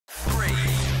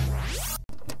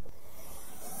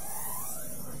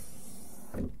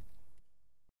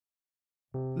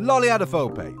Lolly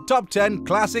Adefope, top 10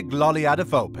 classic Lolly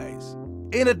Adefopes.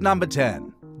 In at number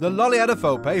 10, the Lolly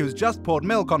Adefope who's just poured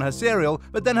milk on her cereal,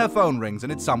 but then her phone rings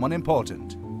and it's someone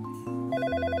important.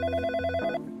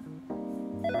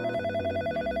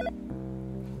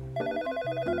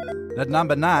 At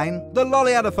number 9, the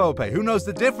Lolly Adefope who knows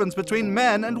the difference between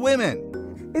men and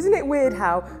women. Isn't it weird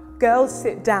how girls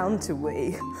sit down to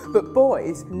wee, but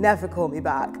boys never call me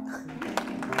back?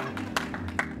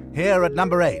 Here at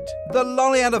number 8, the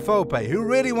Lolly Adefope who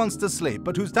really wants to sleep,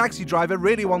 but whose taxi driver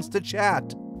really wants to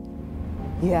chat.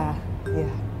 Yeah.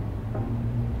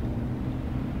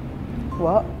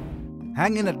 What?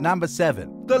 Hanging at number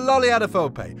 7, the Lolly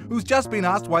Adefope who's just been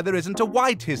asked why there isn't a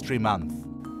White History Month.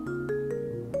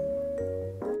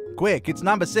 Quick, it's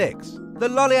number 6, the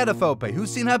Lolly Adefope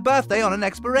who's seen her birthday on an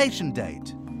expiration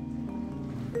date.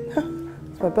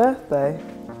 It's my birthday.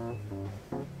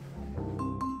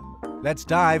 Let's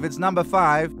dive, it's number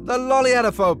 5, the Lolly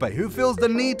Adefope who feels the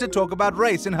need to talk about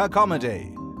race in her comedy.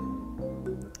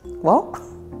 What?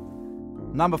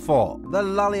 Number 4, the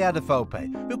Lolly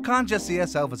Adefope who can't just see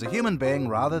herself as a human being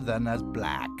rather than as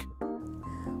black.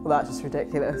 Well, that's just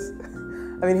ridiculous.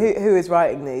 I mean, who is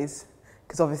writing these?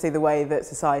 Because obviously the way that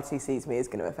society sees me is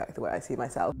going to affect the way I see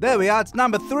myself. There we are, it's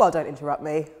number 3. Well, don't interrupt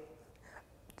me.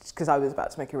 Just because I was about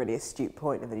to make a really astute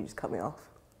point and then you just cut me off.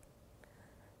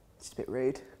 Just a bit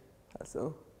rude, that's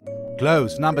all.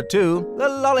 Close, number 2, the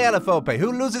Lolly Adefope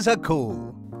who loses her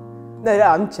cool. No,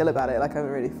 I'm chill about it. Like, I'm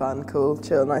a really fun, cool,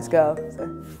 chill, nice girl.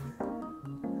 So.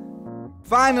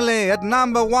 Finally, at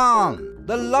number 1,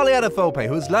 the Lolly Adefope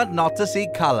who's learnt not to see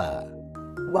colour.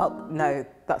 Well, no,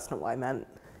 that's not what I meant.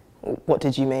 What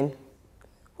did you mean?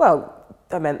 Well,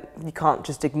 I meant you can't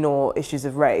just ignore issues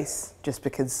of race just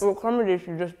because... Well, comedy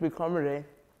should just be comedy.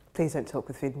 Please don't talk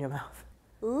with food in your mouth.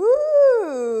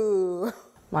 Ooh!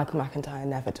 Michael McIntyre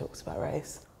never talks about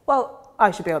race. Well, I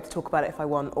should be able to talk about it if I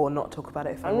want, or not talk about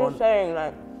it if I want. I'm just saying,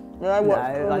 like, when I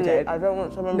watch comedy, I don't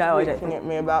want someone preaching at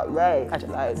me about race.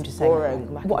 I'm just saying,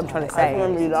 what I'm trying to say is,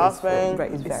 I'm laughing,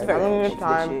 it's having a good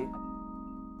time.